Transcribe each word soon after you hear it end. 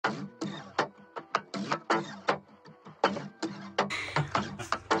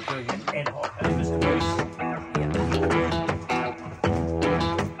very ad hoc, eh, Mr. Bruce?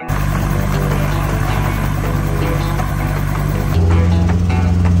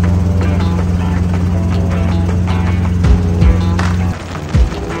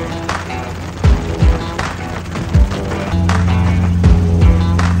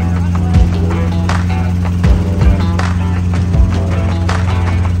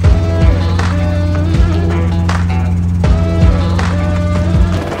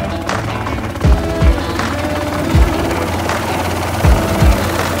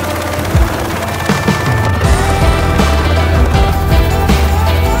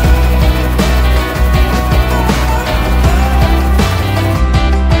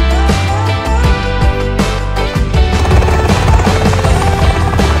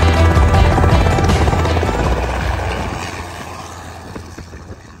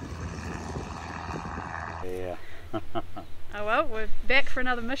 Yeah. Oh well, we're back for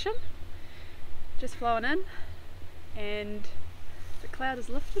another mission. Just flown in and the cloud is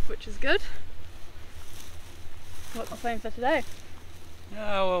lifted, which is good. What's the plan for today?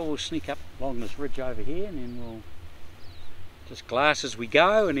 Oh, well, we'll sneak up along this ridge over here and then we'll just glass as we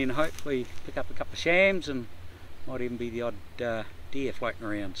go, and then hopefully pick up a couple of shams and might even be the odd deer floating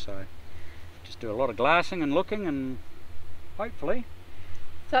around. So just do a lot of glassing and looking, and hopefully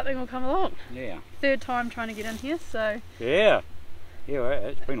Something will come along. yeah. Third time trying to get in here, so Yeah, well,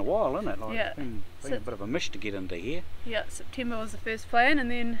 it's been a while, isn't it? Like, yeah. It's been a bit of a mish to get into here. Yeah, September was the first plan, and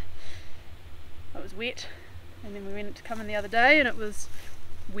then it was wet, and then we went to come in the other day and it was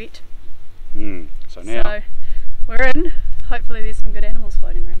wet. So now, So we're in. Hopefully there's some good animals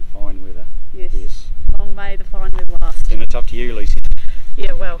floating around. fine weather. Yes. Yes. Long may the fine weather last. Then it's up to you, Lucy.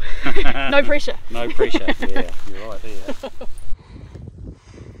 Yeah, well, no pressure. No pressure. Yeah, you're right there.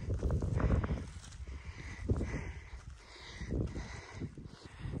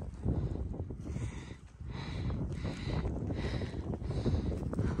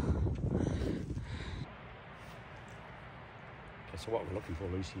 So what we're looking for,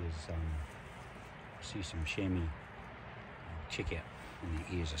 Lucy, is see some chamois. Check out when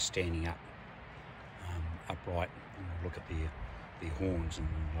the ears are standing up, upright. Look at their horns, and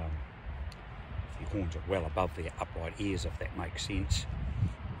if the horns are well above their upright ears, if that makes sense,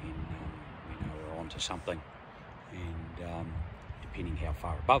 then we know we're onto something. And depending how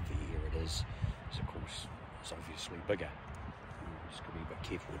far above the ear it is of course it's obviously bigger. Just got to be a bit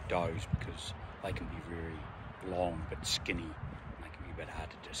careful with does because they can be very long but skinny. A bit hard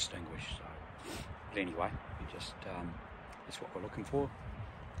to distinguish. So, but anyway, we just that's what we're looking for.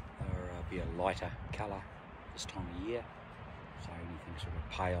 They'll be a lighter colour this time of year, so anything sort of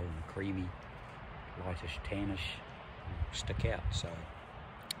pale and creamy, lightish, tannish, will stick out. So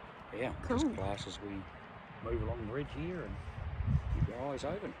yeah, Cool. just glass as we move along the ridge here, and keep your eyes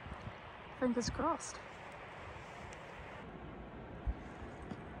open. Fingers crossed.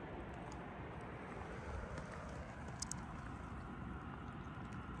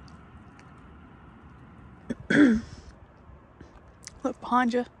 Look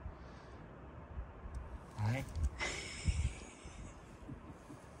behind you. Hey.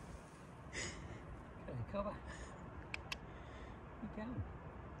 Cover. Where you going?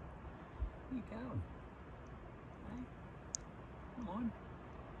 Where you going? Hey? Come on.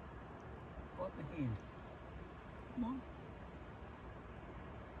 Bite my hand. Come on.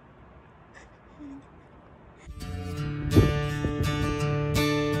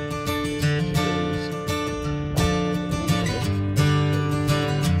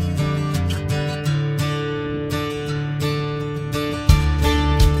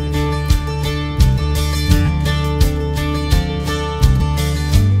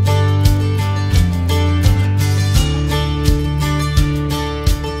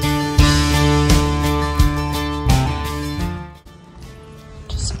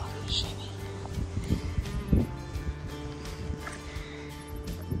 Just spotted a chamois.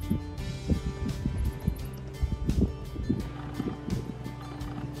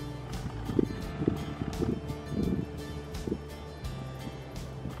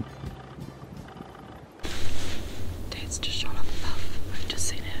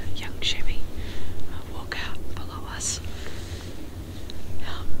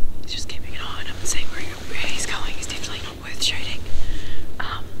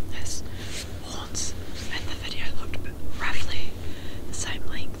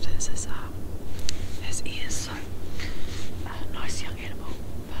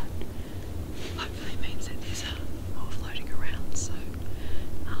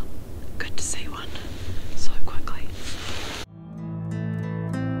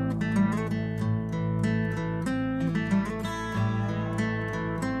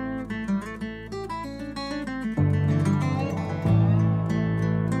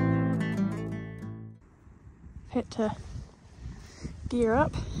 to gear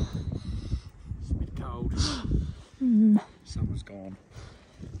up. It's a bit cold. Summer's gone.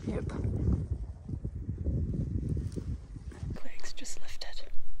 Yep. Flag's just lifted.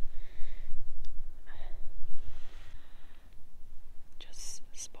 Just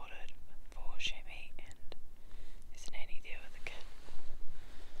spotted 4 chamois and there's an Annie there with a kid.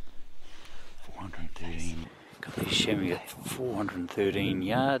 413. Got these chamois at 413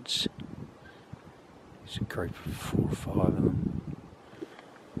 yards. There's a group of 4 or 5 of them.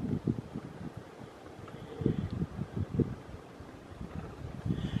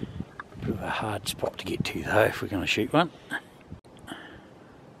 Bit of a hard spot to get to though if we're going to shoot one.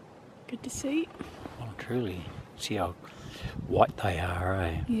 Good to see. Oh, truly. See how white they are,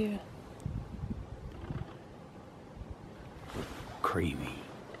 eh? Yeah. Creamy.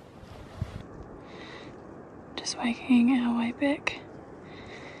 Just making our way back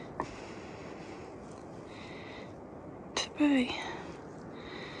to be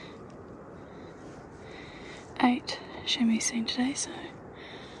 8 chamois seen today, so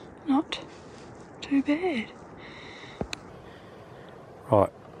not too bad. Right,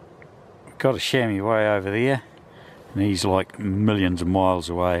 we've got a chamois way over there and he's like millions of miles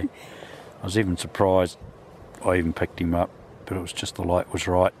away. I was even surprised I even picked him up, but it was just the light was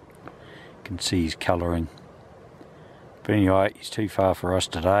right. You can see his colouring. But anyway, he's too far for us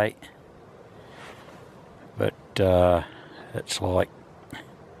today. But it's like,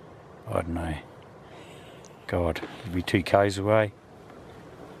 I don't know, God, it'd be 2 k's away,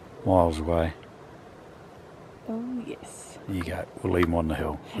 miles away. Oh yes. There you go, we'll leave him on the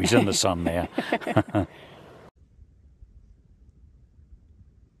hill. He's in the sun now.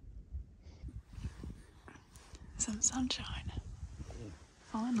 Some sunshine.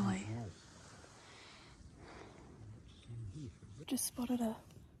 Finally. Just spotted a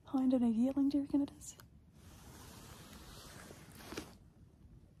hind and a yearling, do you reckon it is?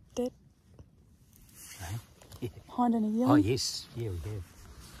 Dead. Yeah. Hind and a yearling? Oh yes, yeah we have.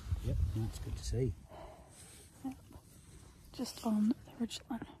 Yep, no, it's good to see. Yep. Just on the ridge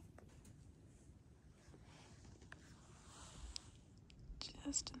line.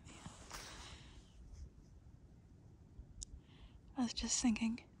 Just in there. I was just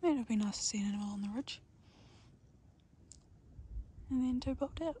thinking, man, it would be nice to see an animal on the ridge. And then 2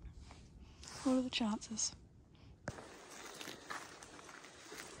 popped out. What are the chances?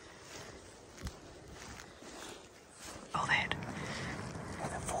 Oh, that. And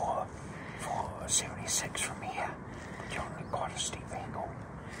the 476 from here. But you're on quite a steep angle.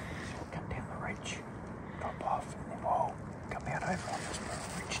 So we'll come down the ridge, drop off, and then we'll come out over on this little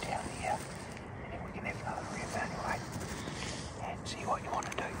ridge down here. And then we can have another reevaluate and see what you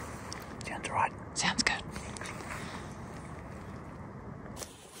want to do. Sounds right. Sounds good.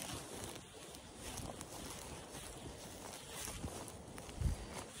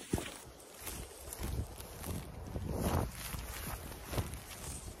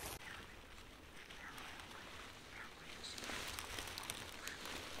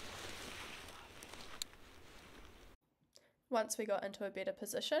 Once we got into a better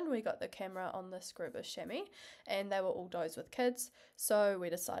position, we got the camera on this group of chamois and they were all does with kids, so we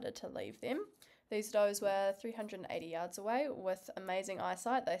decided to leave them. These does were 380 yards away with amazing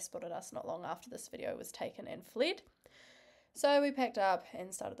eyesight. They spotted us not long after this video was taken and fled. So we packed up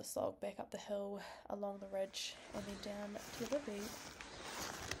and started the slog back up the hill, along the ridge, and then down to the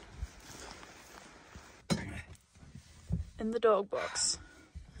river. In the dog box.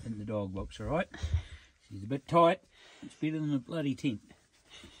 In the dog box, alright. She's a bit tight. It's better than a bloody tent.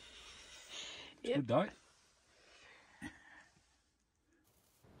 It's good though.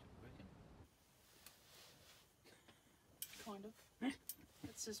 Kind of.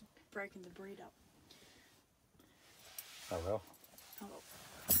 It's just breaking the breed up. Oh well. Oh.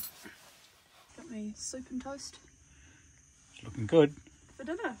 Got me soup and toast It's looking good. for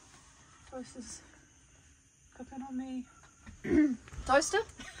dinner. Toast is cooking on me. Toaster?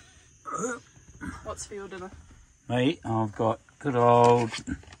 What's for your dinner? Me, I've got good old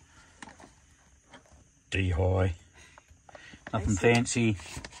D-high. Nothing fancy.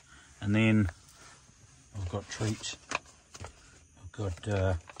 And then I've got treats. I've got,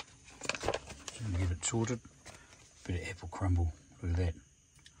 soon get it sorted. Bit of apple crumble. Look at that.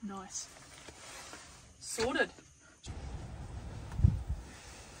 Nice. Sorted.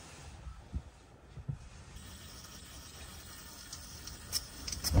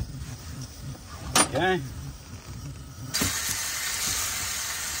 Okay.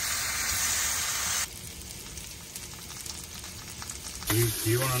 Do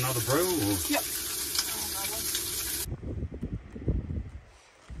you want another brew or? Yep.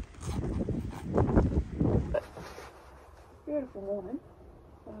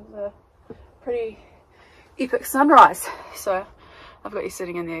 It was a pretty epic sunrise. So I've got you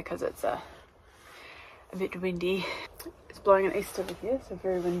sitting in there because it's a bit windy. It's blowing an easterly here, so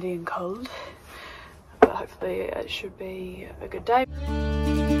very windy and cold. But hopefully it should be a good day.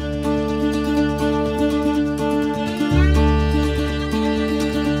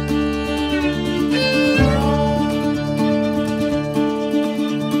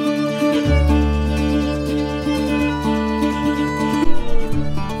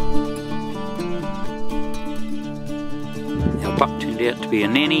 Our buck turned out to be a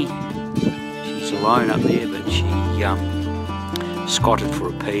nanny. She's alone up there, but she scotted for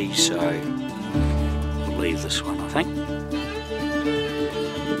a pee, so we'll leave this one, I think.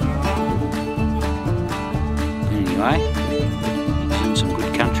 Anyway, it's in some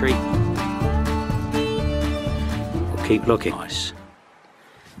good country. We'll keep looking. Nice.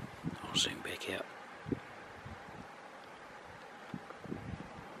 I'll zoom back out.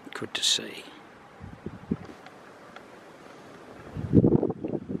 Good to see.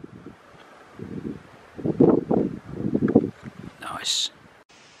 Nice.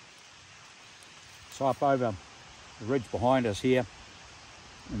 So up over the ridge behind us here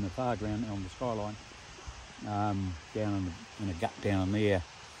in the far ground on the skyline, down in a gut down there,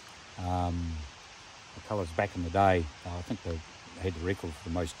 the colours back in the day, I think they had the record for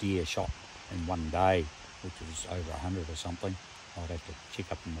the most deer shot in one day, which was over 100 or something. I'd have to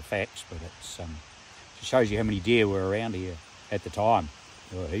check up on the facts, but it's it shows you how many deer were around here at the time.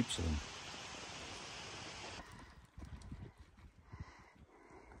 There were heaps of them.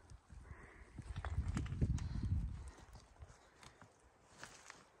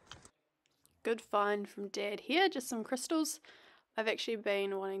 Good find from Dad here, just some crystals. I've actually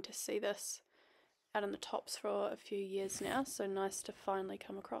been wanting to see this out on the tops for a few years now, so nice to finally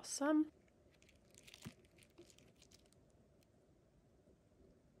come across some.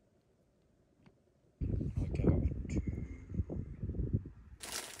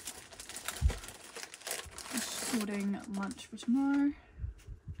 Sorting lunch for tomorrow.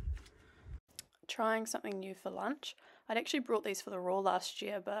 Trying something new for lunch. I'd actually brought these for the raw last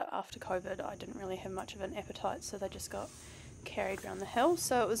year, but after COVID I didn't really have much of an appetite, so they just got carried around the hill,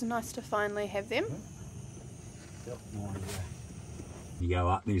 so it was nice to finally have them. You go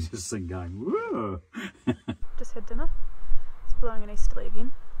up, there's this thing going, whoa! Just had dinner. It's blowing an easterly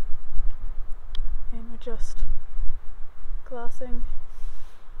again. And we're just glassing,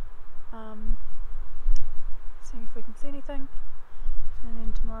 seeing if we can see anything. And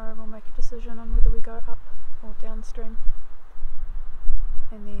then tomorrow we'll make a decision on whether we go up or downstream.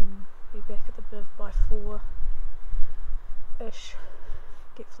 And then be back at the biv by 4-ish.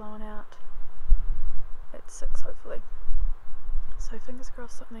 Get flown out at 6 hopefully. So fingers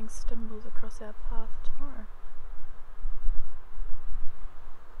crossed something stumbles across our path tomorrow.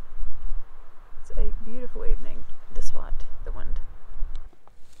 It's a beautiful evening despite the wind.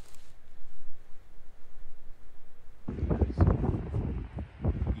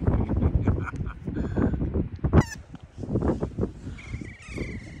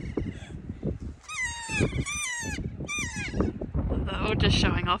 They're all just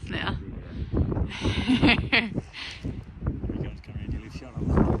showing off now.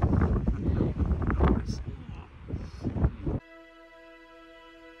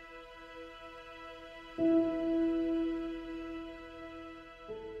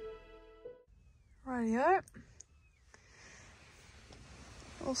 Rightio.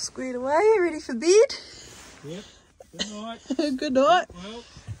 All squared away, ready for bed? Yep, good night. Good night. Well.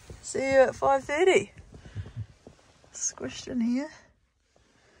 See you at 5:30. Squished in here.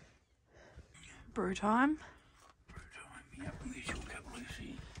 Brew time. Brew time, yep, there's your cup,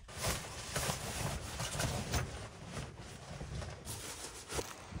 Lucy.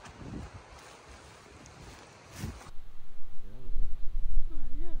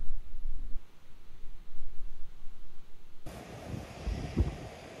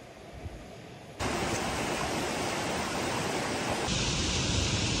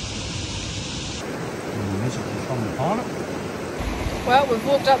 From the pilot. Well, we've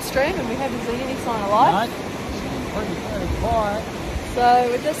walked upstream and we haven't seen any sign of life. No, it's pretty quiet. So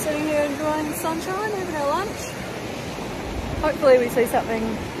we're just sitting here enjoying the sunshine, having our lunch. Hopefully we see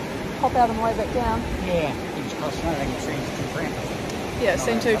something pop out on the way back down. Yeah, fingers crossed. I think it seems 2 trampers. Yeah, I've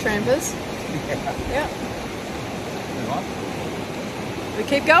seen 2 trampers. Yeah. Yeah. We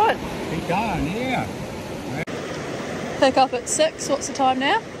keep going. Keep going, yeah. Pick up at 6. What's the time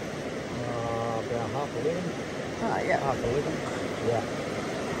now? About 11:30. Oh, yeah. 11:30. Yeah.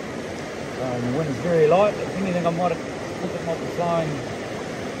 The wind's very light. If anything, I might have looked at the flying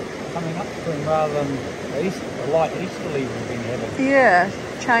coming upstream rather than the light easterly we've been having. Yeah.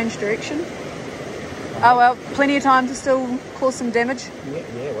 change direction. Oh well, plenty of time to still cause some damage.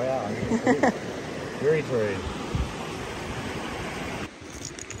 Yeah, wow. Very true.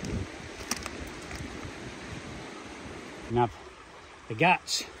 Now, the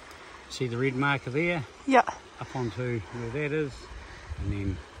guts, see the red marker there? Yeah. Up onto where that is, and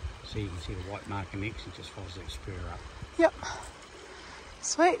then so you can see the white marker next, and just follows that spur up. Yep.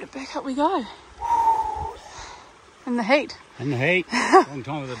 Sweet, back up we go. In the heat. In the heat. Long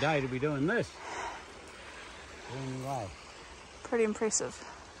time of the day to be doing this. Anyway. Pretty impressive.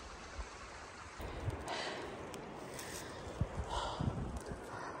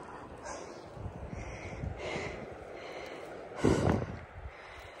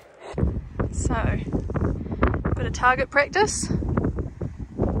 So, bit of target practice.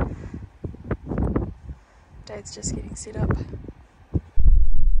 Dad's just getting set up.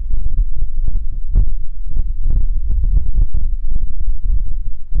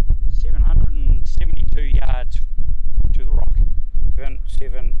 Yards to the rock.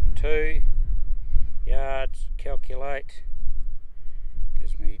 772 yards, calculate,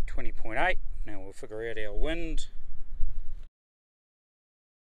 gives me 20.8. Now we'll figure out our wind.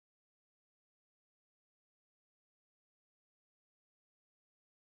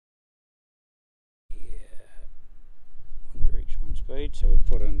 Yeah, one direction, one speed, so we'll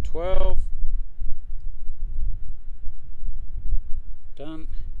put in 12. Done.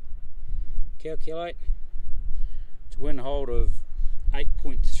 Calculate. It's a wind hold of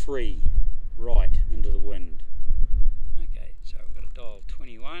 8.3 right into the wind. Okay, so we've got to dial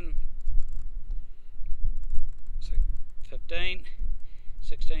 21, so 15,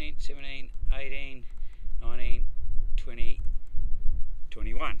 16, 17, 18, 19, 20,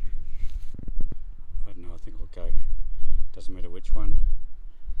 21. I don't know, I think I'll go, doesn't matter which one.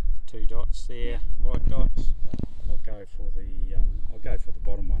 2 dots there, white dots. I'll go for the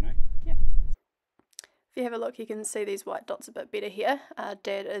bottom one, eh? Yep. If you have a look, you can see these white dots a bit better here.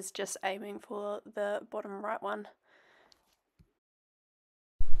 Dad is just aiming for the bottom right one.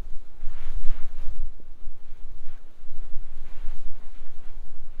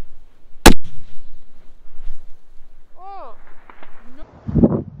 Oh, no.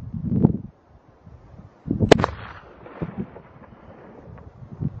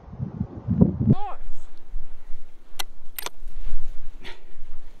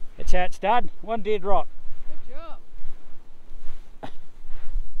 That's how it's done. One dead rock. Good job.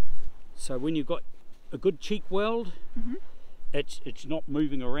 So when you've got a good cheek weld, it's not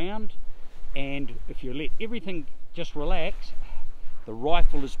moving around, and if you let everything just relax, the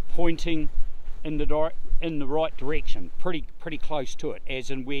rifle is pointing in the right direction, pretty close to it, as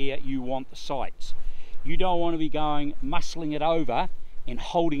in where you want the sights. You don't want to be going muscling it over and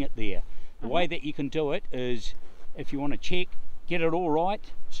holding it there. The way that you can do it is, if you want to check, get it all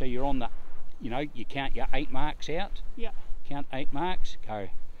right, so you're on the, you count your 8 marks out. Yeah. Count 8 marks, go,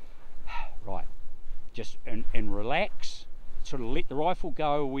 right, just, and relax, sort of let the rifle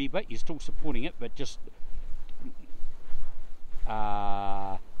go a wee bit, you're still supporting it, but just,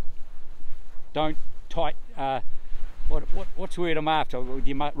 don't tight, what's the word I'm after?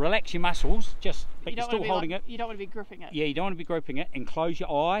 Relax your muscles, just, but you're still holding it. You don't want to be gripping it. Yeah, you don't want to be gripping it, and close your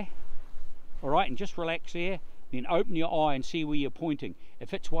eye, alright, and just relax there. Then open your eye and see where you're pointing.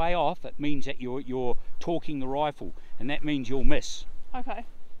 If it's way off, it means that you're torquing the rifle, and that means you'll miss. Okay.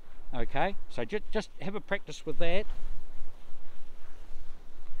 Okay, so just have a practice with that.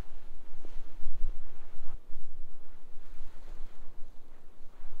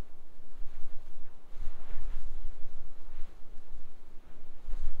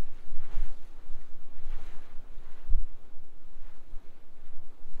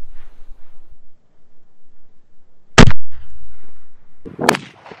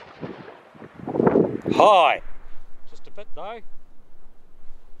 High. Just a bit though.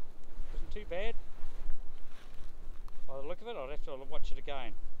 Isn't too bad. By the look of it, I'd have to watch it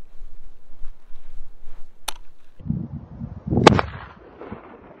again.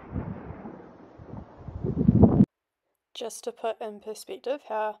 Just to put in perspective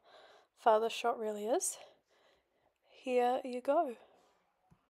how far the shot really is, here you go.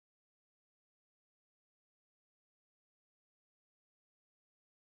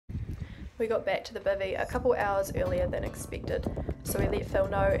 We got back to the bivvy a couple hours earlier than expected, so we let Phil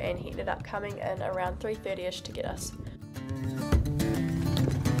know and he ended up coming in around 3:30ish to get us.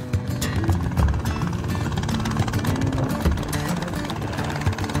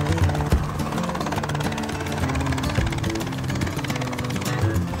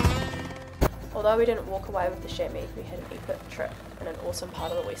 Although we didn't walk away with the chamois, we had an epic trip in an awesome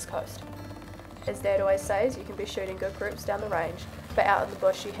part of the west coast. As Dad always says, you can be shooting good groups down the range, but out in the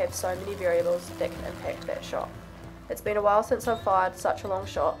bush you have so many variables that can impact that shot. It's been a while since I've fired such a long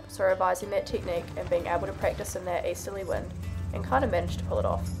shot, so revising that technique and being able to practice in that easterly wind, and kind of managed to pull it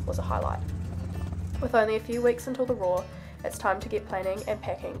off, was a highlight. With only a few weeks until the Raw, it's time to get planning and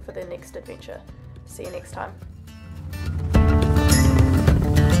packing for the next adventure. See you next time.